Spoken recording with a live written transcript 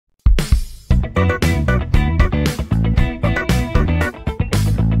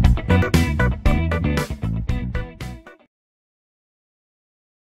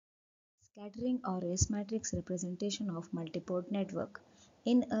Scattering or S matrix representation of multiport network.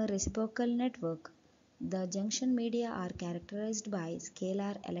 In a reciprocal network, the junction media are characterized by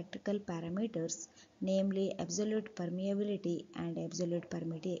scalar electrical parameters, namely absolute permeability and absolute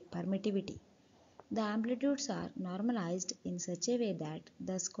permittivity. The amplitudes are normalized in such a way that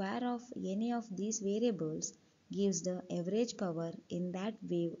the square of any of these variables gives the average power in that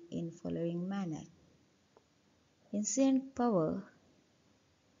wave in following manner. Incident power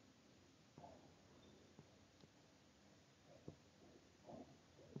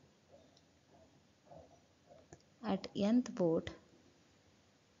at nth port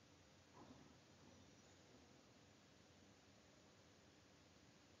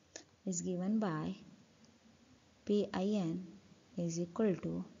is given by Pin is equal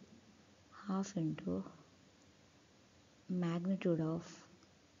to half into magnitude of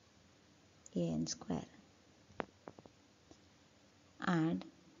an square, and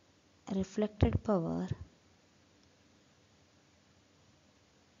reflected power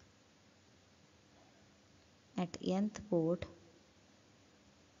at nth port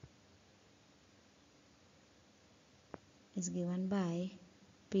is given by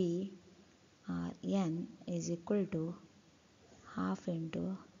P or n is equal to half into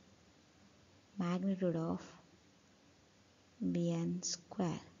magnitude of Bn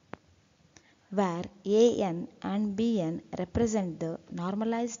square, where An and Bn represent the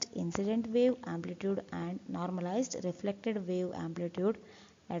normalized incident wave amplitude and normalized reflected wave amplitude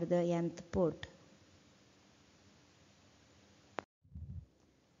at the nth port.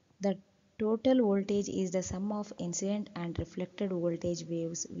 The total voltage is the sum of incident and reflected voltage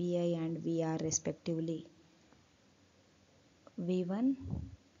waves Vi and Vr respectively. V1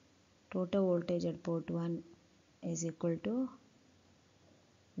 total voltage at port 1 is equal to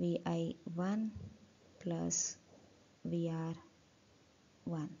Vi1 plus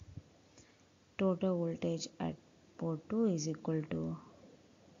Vr1. Total voltage at port 2 is equal to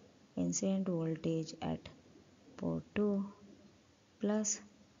incident voltage at port 2 plus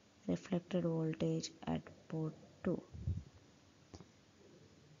reflected voltage at port 2.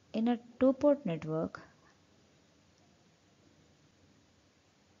 In a two-port network,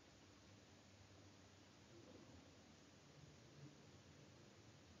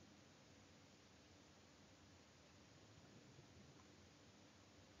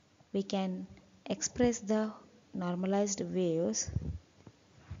 we can express the normalized waves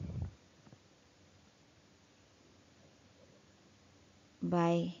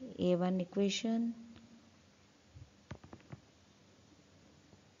by A1 equation.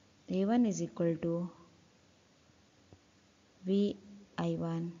 A1 is equal to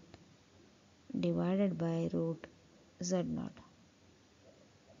Vi1 divided by root Z0.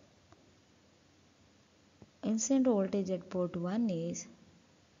 Incident voltage at port 1 is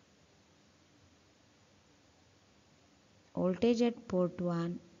voltage at port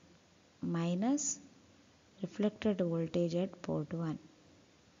 1 minus reflected voltage at port 1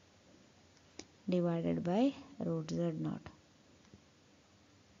 divided by root Z0.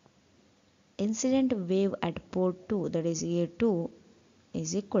 Incident wave at port 2, that is A2,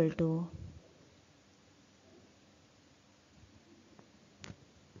 is equal to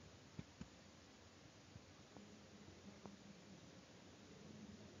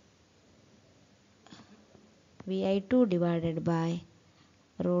Vi2 divided by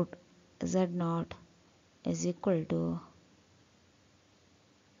root Z0 is equal to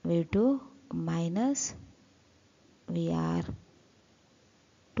V2 minus Vr2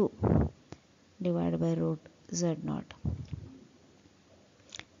 divided by root Z0.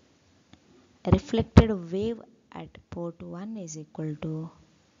 Reflected wave at port 1 is equal to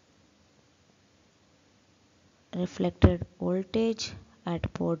reflected voltage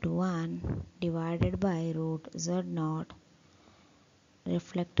at port 1 divided by root Z0.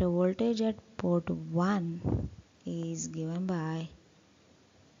 Reflected voltage at port 1 is given by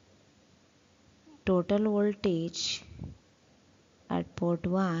total voltage at port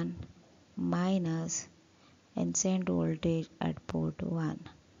 1 minus incident voltage at port 1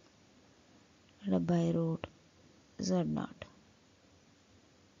 by root Z0.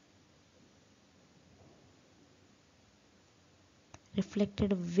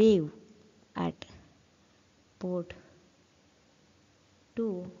 Reflected wave at port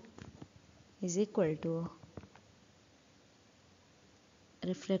 2 is equal to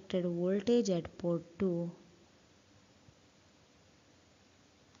reflected voltage at port 2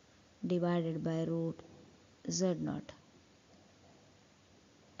 divided by root Z0.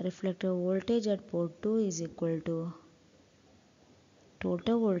 Reflected voltage at port 2 is equal to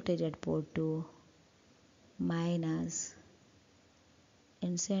total voltage at port 2 minus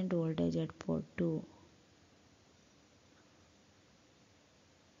incident voltage at port 2.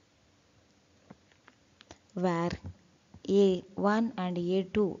 Where A1 and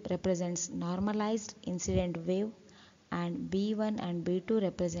A2 represents normalized incident wave and B1 and B2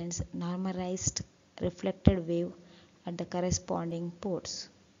 represents normalized reflected wave at the corresponding ports.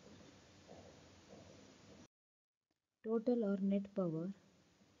 Total or net power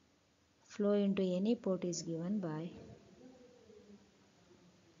flow into any port is given by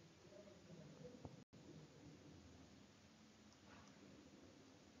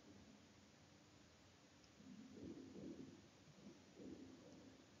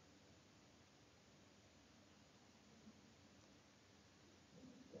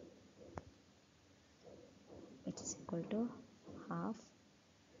it is equal to half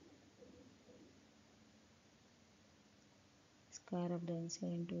square of the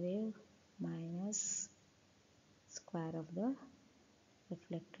incident wave minus square of the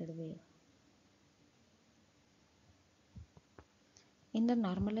reflected wave. In the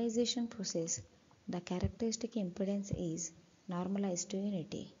normalization process, the characteristic impedance is normalized to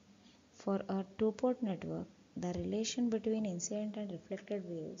unity. For a two-port network, the relation between incident and reflected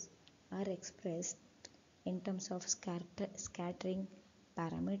waves are expressed in terms of scattering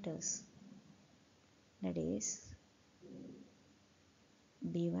parameters. That is,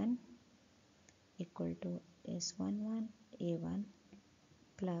 B1 equal to S11 A1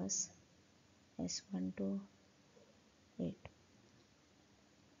 plus S12 A2.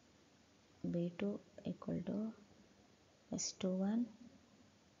 B2 equal to S21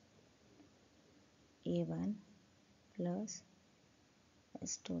 A1 plus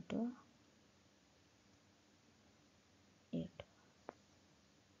S22 A2.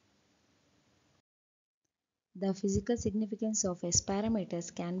 The physical significance of S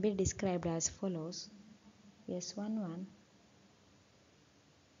parameters can be described as follows. S11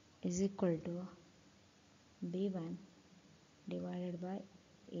 is equal to B1 divided by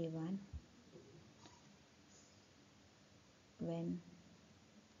A1 when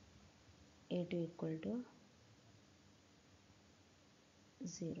A2 equal to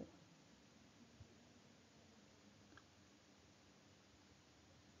 0.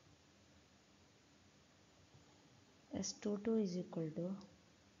 S22 is equal to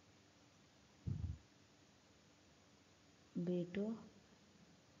B2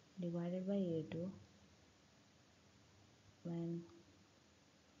 divided by A2 when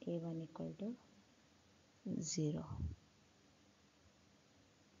A1 equal to 0.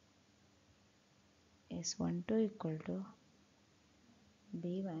 S12 equal to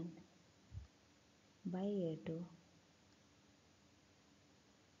B1 by A2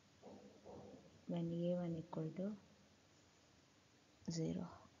 when A1 equal to 0.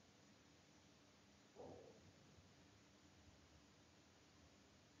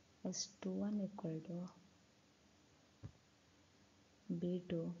 S21 equal to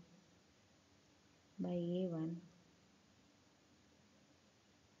B2 by A1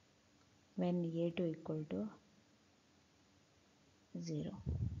 when A2 equal to 0.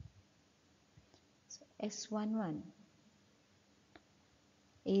 So S11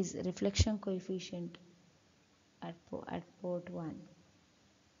 is reflection coefficient at port 1.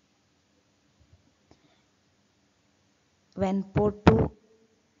 When port 2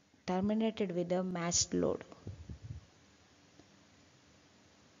 terminated with a matched load.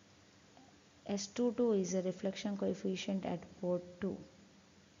 S22 is a reflection coefficient at port 2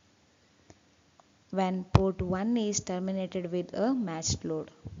 when port 1 is terminated with a matched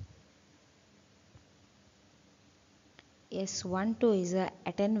load. S12 is a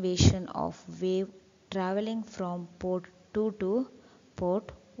attenuation of wave traveling from port 2 to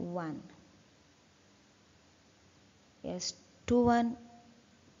port 1. S21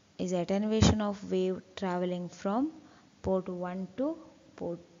 is attenuation of wave traveling from port 1 to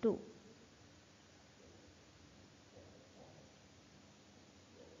port 2.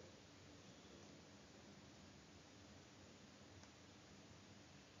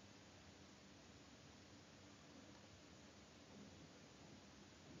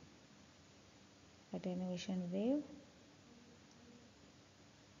 Attenuation wave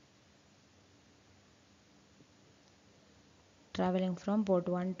traveling from port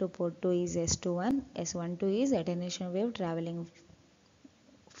 1 to port 2 is S21. S12 is attenuation wave traveling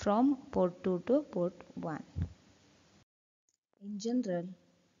from port 2 to port 1. In general,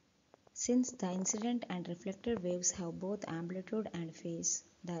 since the incident and reflected waves have both amplitude and phase,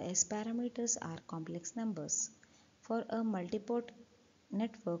 the S parameters are complex numbers. For a multiport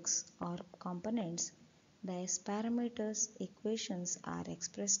networks or components, the S parameters equations are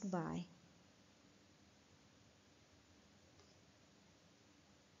expressed by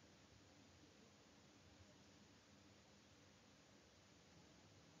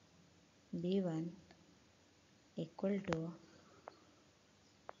B1 equal to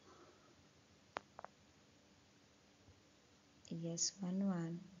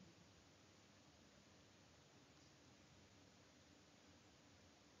S11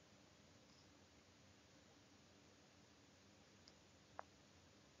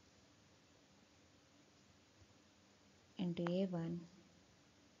 into A1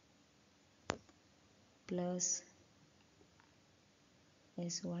 plus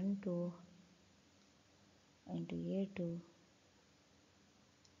S12 into A2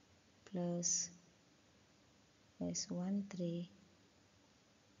 plus S13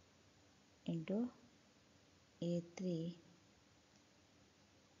 into A3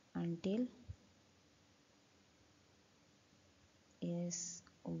 until S1n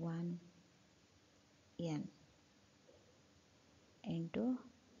into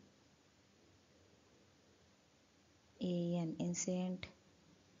AN, incident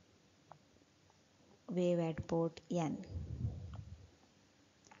wave at port N.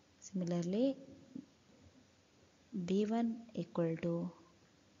 Similarly, B1 equal to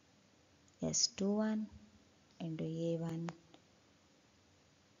S21 into A1,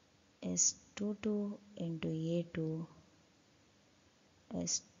 S22 into A2,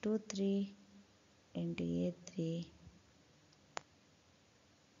 S23 into A3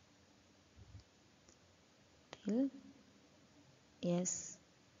 till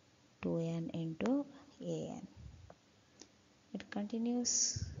S2n into AN. It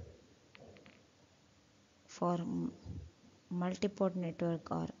continues for multiport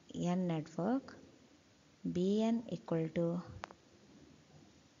network or N network. Bn equal to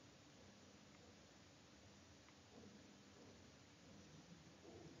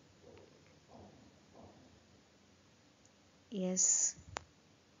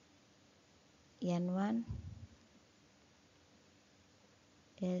N1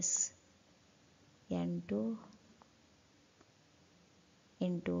 N2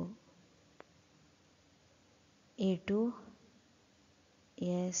 into A2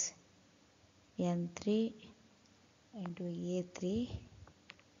 N3 into A3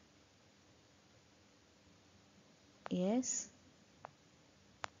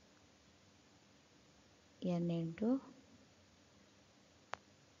 N into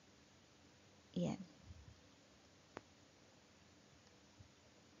N.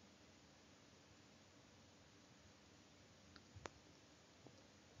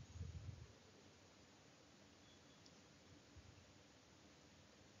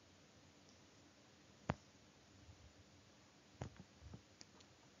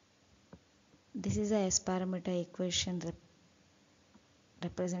 This is a S parameter equation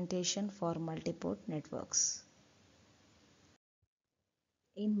representation for multiport networks.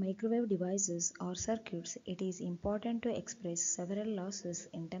 In microwave devices or circuits, it is important to express several losses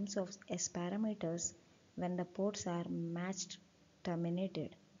in terms of S parameters when the ports are matched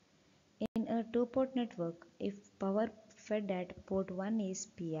terminated. In a two-port network, if power fed at port 1 is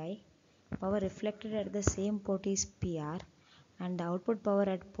Pi, power reflected at the same port is Pr, and the output power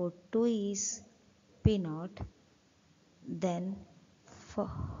at port 2 is P0, then for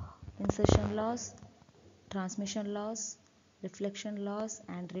insertion loss, transmission loss, reflection loss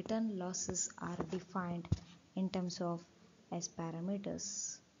and return losses are defined in terms of S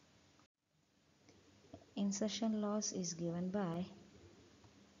parameters. Insertion loss is given by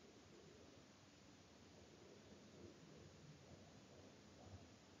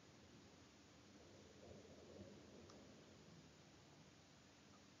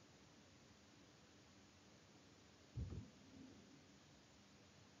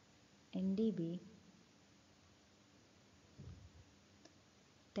NdB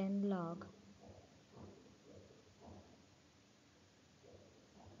 10 log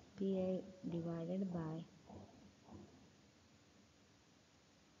Pi divided by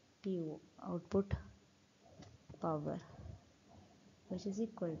PO, output power, which is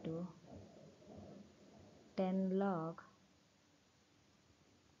equal to 10 log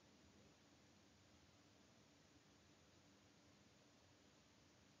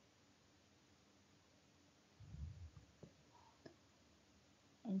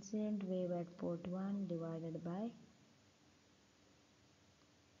incident wave at port 1 divided by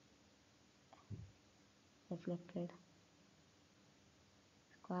reflected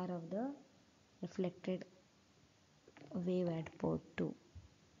square of the reflected wave at port 2,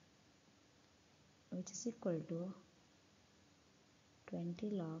 which is equal to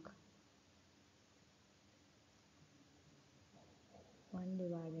 20 log 1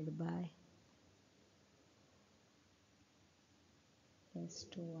 divided by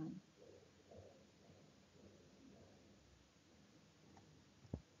S21.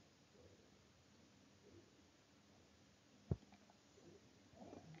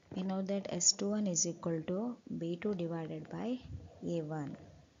 know that S21 is equal to B2 divided by A1.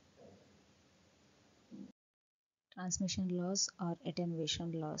 Transmission loss or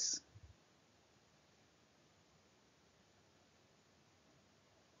attenuation loss.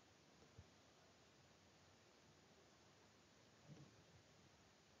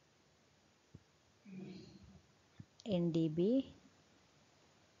 In dB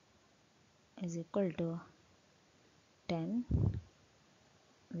is equal to 10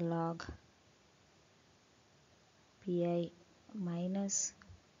 log Pi minus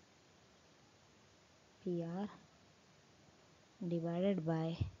PR divided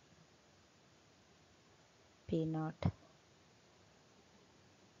by P naught,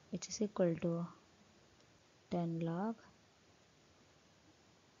 which is equal to 10 log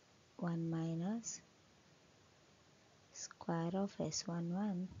 1 minus square of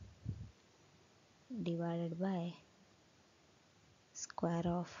S11 divided by square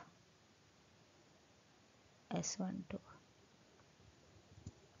of S12.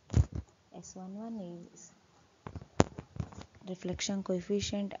 S11 is reflection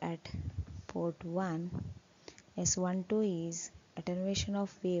coefficient at port 1. S12 is attenuation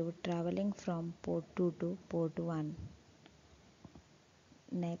of wave traveling from port 2 to port 1.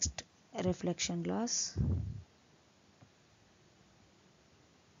 Next, reflection loss.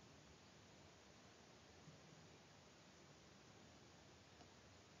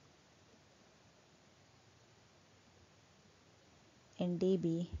 In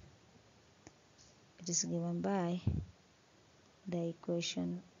dB, it is given by the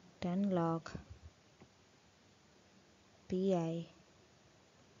equation 10 log Pi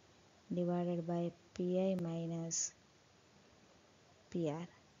divided by Pi minus PR,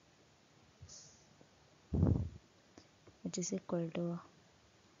 which is equal to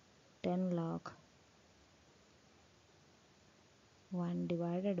 10 log 1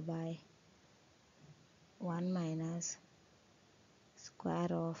 divided by 1 minus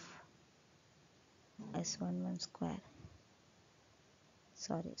square of S11 square.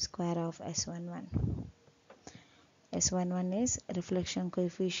 Square of S11. S11 is reflection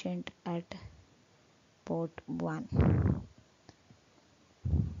coefficient at port 1.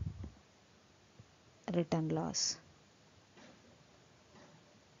 Return loss.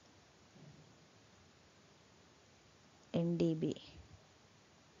 In dB,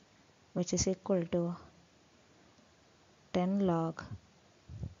 which is equal to 10 log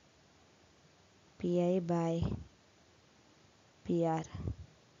Pi by PR,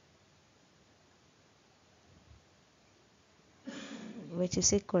 which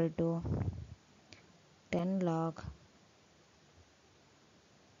is equal to 10 log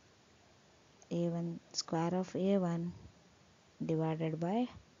A1 square of A1 divided by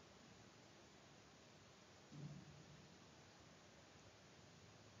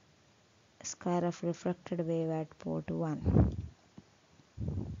square of refracted wave at port 1,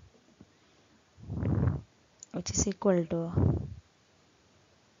 which is equal to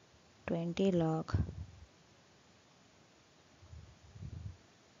 20 log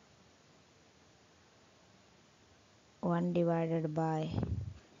 1 divided by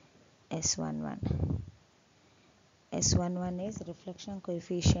S11. S11 is reflection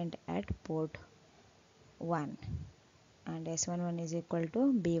coefficient at port 1 and S11 is equal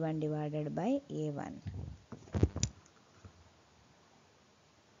to B1 divided by A1.